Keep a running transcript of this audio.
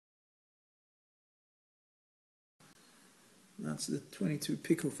That's the 22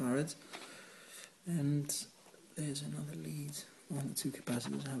 picofarads. And there's another lead on the 2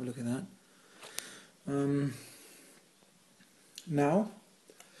 capacitors. Have a look at that. Now,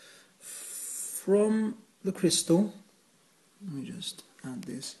 from the crystal, let me just add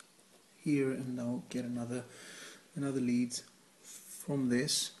this here, and I'll get another lead from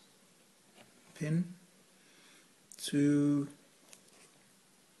this pin to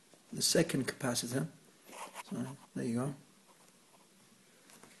the second capacitor. So there you go.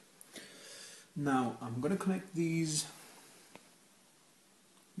 Now I'm going to connect these.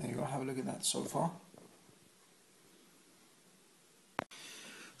 There you go, have a look at that so far.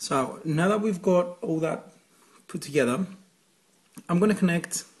 So now that we've got all that put together, I'm going to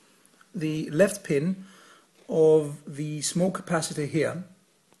connect the left pin of the small capacitor here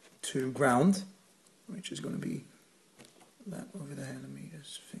to ground, which is going to be that over there. Let me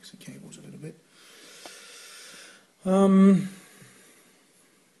just fix the cables a little bit.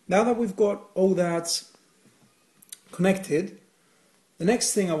 Now that we've got all that connected, the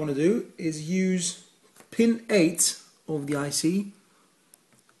next thing I want to do is use pin 8 of the IC,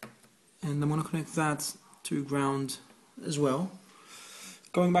 and I'm going to connect that to ground as well.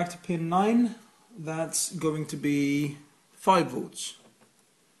 Going back to pin 9, that's going to be 5 volts.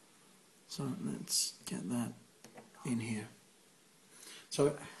 So let's get that in here.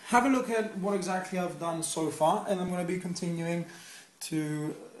 So have a look at what exactly I've done so far, and I'm going to be continuing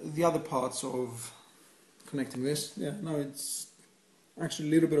to the other parts of connecting this. Yeah, no, it's actually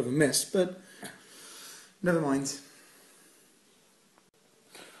a little bit of a mess, but never mind.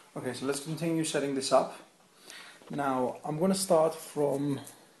 Okay, so let's continue setting this up. Now I'm going to start from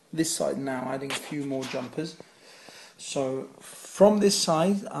this side now, adding a few more jumpers. So from this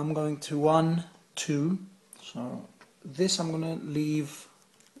side I'm going to 1, 2. So this I'm going to leave.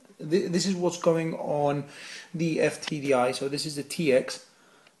 This is what's going on the FTDI, so this is the TX,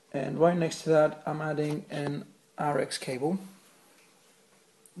 and right next to that I'm adding an RX cable.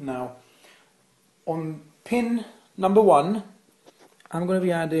 Now on pin number 1 I'm going to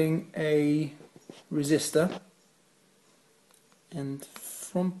be adding a resistor, and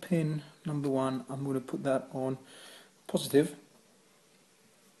from pin number 1 I'm going to put that on positive.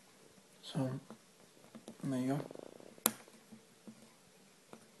 So there you go.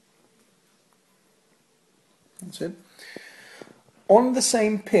 That's it. On the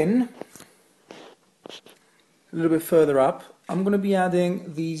same pin, a little bit further up, I'm going to be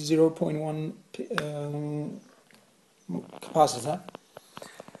adding the 0.1 capacitor.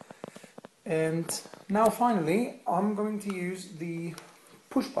 And now finally, I'm going to use the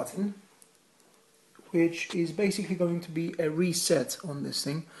push button, which is basically going to be a reset on this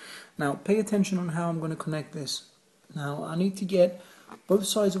thing. Now pay attention on how I'm going to connect this. Now I need to get both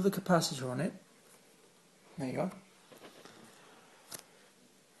sides of the capacitor on it. There you go.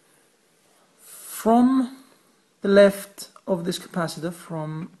 From the left of this capacitor,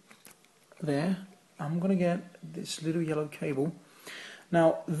 from there, I'm going to get this little yellow cable.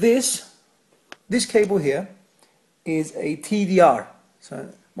 Now this cable here is a TDR.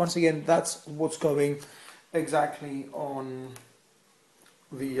 So once again, that's what's going exactly on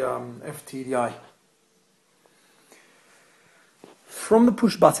the FTDI. From the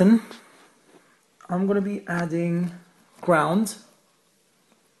push button, I'm going to be adding ground,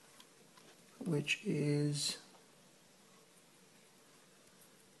 which is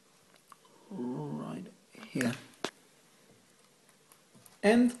right here.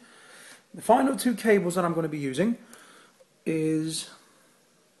 And the final 2 cables that I'm going to be using is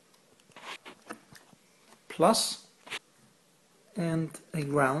plus and a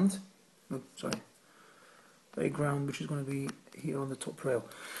ground. Oh, sorry, a ground which is going to be here on the top rail.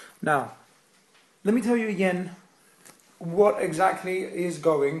 Now let me tell you again what exactly is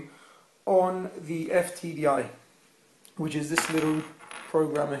going on the FTDI, which is this little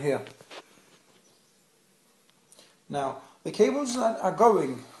programmer here. Now the cables that are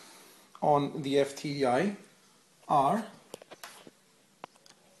going on the FTDI are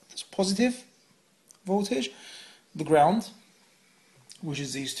this positive voltage, the ground, which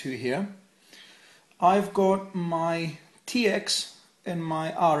is these 2 here. I've got my TX and my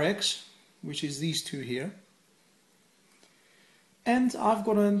RX, which is these 2 here, and I've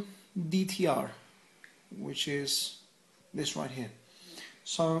got a DTR, which is this right here.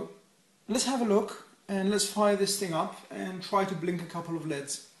 So let's have a look and let's fire this thing up and try to blink a couple of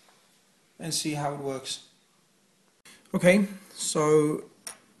LEDs and see how it works. Okay, so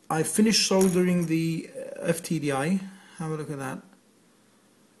I finished soldering the FTDI. Have a look at that.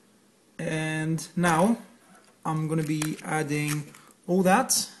 And now I'm going to be adding all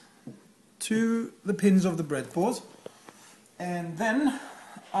that to the pins of the breadboard, and then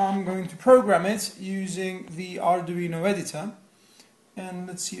I'm going to program it using the Arduino editor, and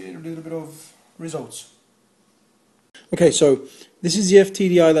let's see a little bit of results. Okay, so this is the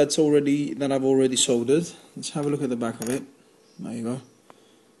FTDI that I've already soldered. Let's have a look at the back of it. There you go.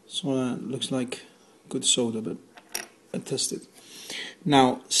 So that looks like good solder, but I tested.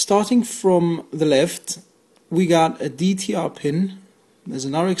 Now, starting from the left, we got a DTR pin. There's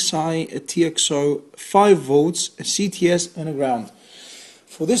an RXI, a TXO, 5 volts, a CTS, and a ground.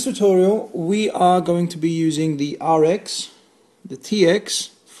 For this tutorial, we are going to be using the RX, the TX,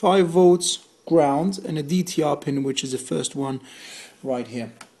 5 volts, ground, and a DTR pin, which is the first one right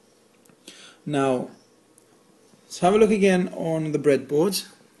here. Now, let's have a look again on the breadboard.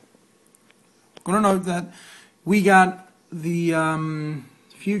 I'm going to note that we got the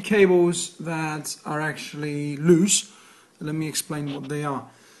few cables that are actually loose. Let me explain what they are.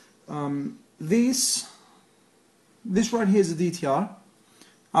 This right here is a DTR.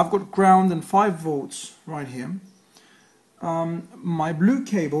 I've got ground and 5 volts right here. My blue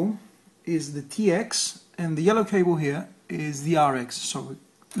cable is the TX, and the yellow cable here is the RX. So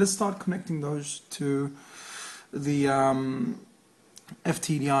let's start connecting those to the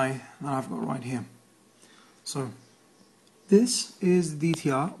FTDI that I've got right here. So this is the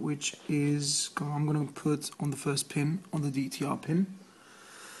DTR, which is I'm going to put on the first pin, on the DTR pin.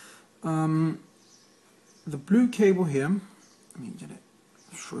 The blue cable here, let me get it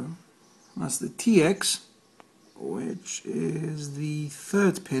through. That's the TX, which is the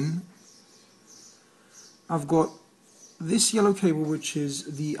third pin. I've got this yellow cable, which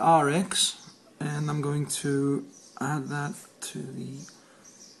is the RX, and I'm going to add that to the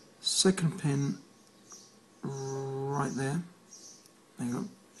second pin right there. There you go.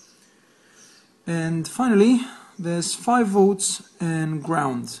 And finally, there's 5 volts and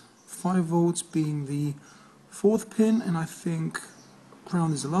ground. 5 volts being the fourth pin, and I think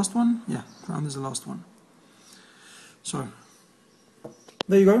ground is the last one. Yeah, ground is the last one. So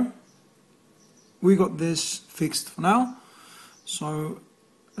there you go. We got this fixed for now. So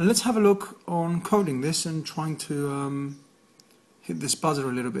let's have a look on coding this and trying to hit this buzzer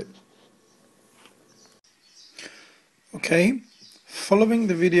a little bit. Okay, following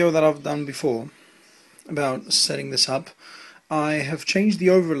the video that I've done before about setting this up, I have changed the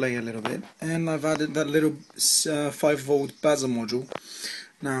overlay a little bit, and I've added that little 5 volt buzzer module.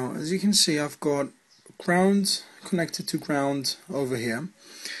 Now, as you can see, I've got ground connected to ground over here,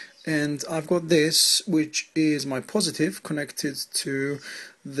 and I've got this, which is my positive, connected to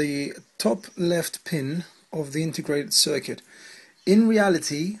the top left pin of the integrated circuit. In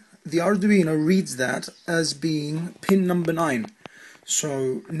reality, the Arduino reads that as being pin number 9.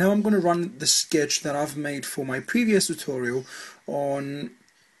 So now I'm going to run the sketch that I've made for my previous tutorial on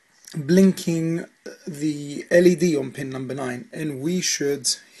blinking the LED on pin number 9, and we should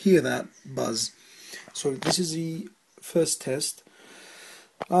hear that buzz. So this is the first test.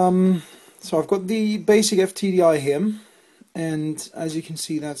 So I've got the basic FTDI here, and as you can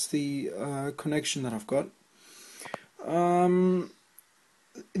see, that's the connection that I've got.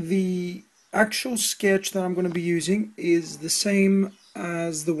 The actual sketch that I'm going to be using is the same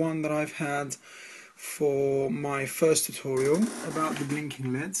as the one that I've had for my first tutorial about the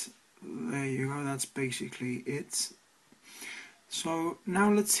blinking LEDs. There you go, that's basically it. So now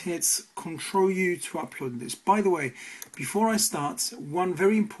let's hit Ctrl U to upload this. By the way, before I start, one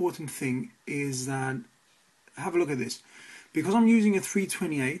very important thing is that, have a look at this. Because I'm using a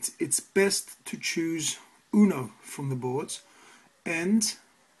 328, it's best to choose Uno from the boards, and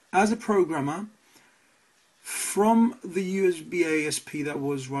as a programmer, from the USB ASP that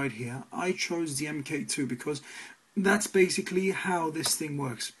was right here, I chose the MK2 because that's basically how this thing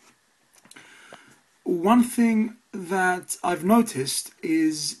works. One thing that I've noticed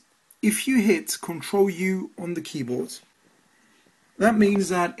is if you hit Ctrl U on the keyboard, that means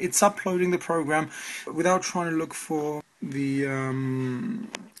that it's uploading the program without trying to look for the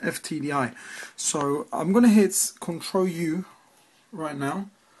FTDI. So I'm going to hit Ctrl U right now.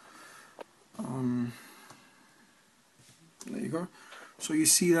 There you go. So you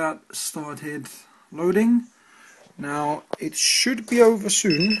see that started loading. Now it should be over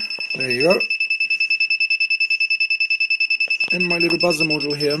soon. There you go. And my little buzzer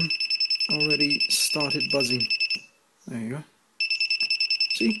module here already started buzzing. There you go.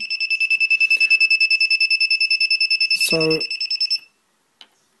 See? So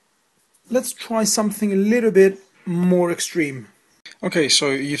let's try something a little bit more extreme. Okay, so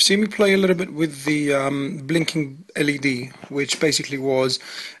you've seen me play a little bit with the blinking LED, which basically was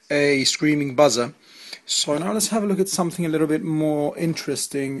a screaming buzzer. So now let's have a look at something a little bit more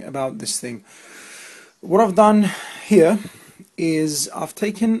interesting about this thing. What I've done here is I've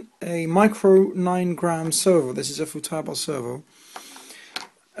taken a micro 9-gram servo. This is a footable servo,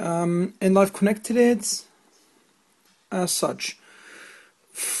 and I've connected it as such.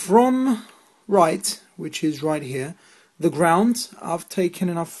 From right, which is right here, the ground I've taken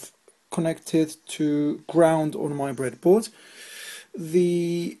and I've connected to ground on my breadboard.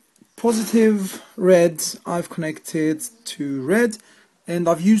 The positive red I've connected to red, and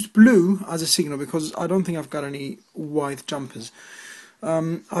I've used blue as a signal because I don't think I've got any white jumpers.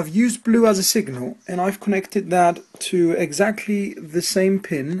 I've used blue as a signal, and I've connected that to exactly the same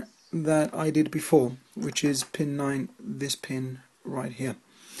pin that I did before, which is pin 9, this pin right here.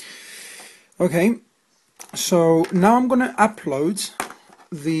 Okay, so now I'm going to upload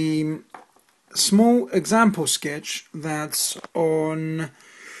the small example sketch that's on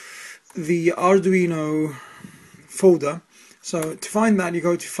the Arduino folder. So to find that, you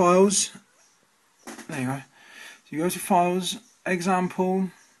go to Files, there you go, so you go to Files,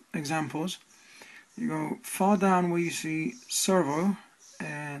 Examples, you go far down where you see Servo,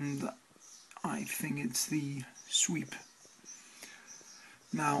 and I think it's the sweep.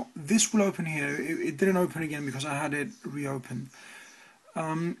 Now this will open here. It didn't open again because I had it reopened.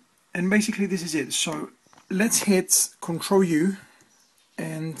 And basically this is it. So let's hit Control U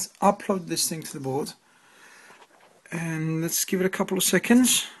and upload this thing to the board. And let's give it a couple of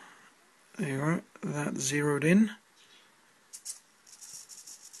seconds. There you go, that's zeroed in.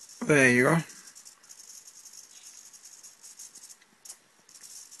 There you go.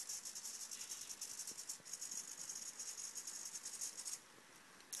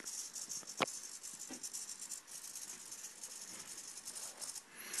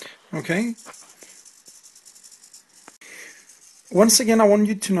 Okay. Once again, I want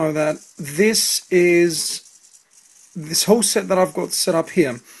you to know that this whole set that I've got set up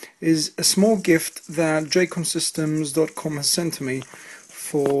here is a small gift that Jayconsystems.com has sent to me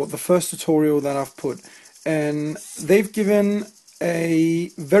for the first tutorial that I've put, and they've given a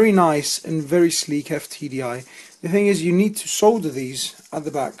very nice and very sleek FTDI. The thing is, you need to solder these at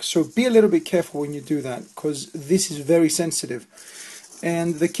the back, so be a little bit careful when you do that because this is very sensitive.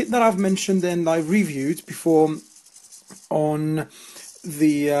 And the kit that I've mentioned and I've reviewed before on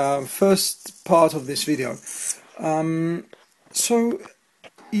the first part of this video. So,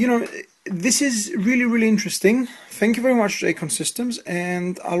 you know, this is really interesting. Thank you very much, Jaycon Systems,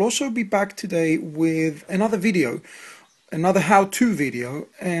 and I'll also be back today with another video, another how-to video,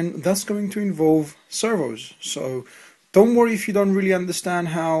 and that's going to involve servos. So don't worry if you don't really understand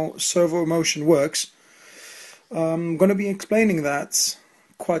how servo motion works. I'm going to be explaining that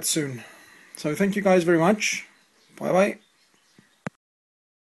quite soon. So thank you guys very much. Bye bye.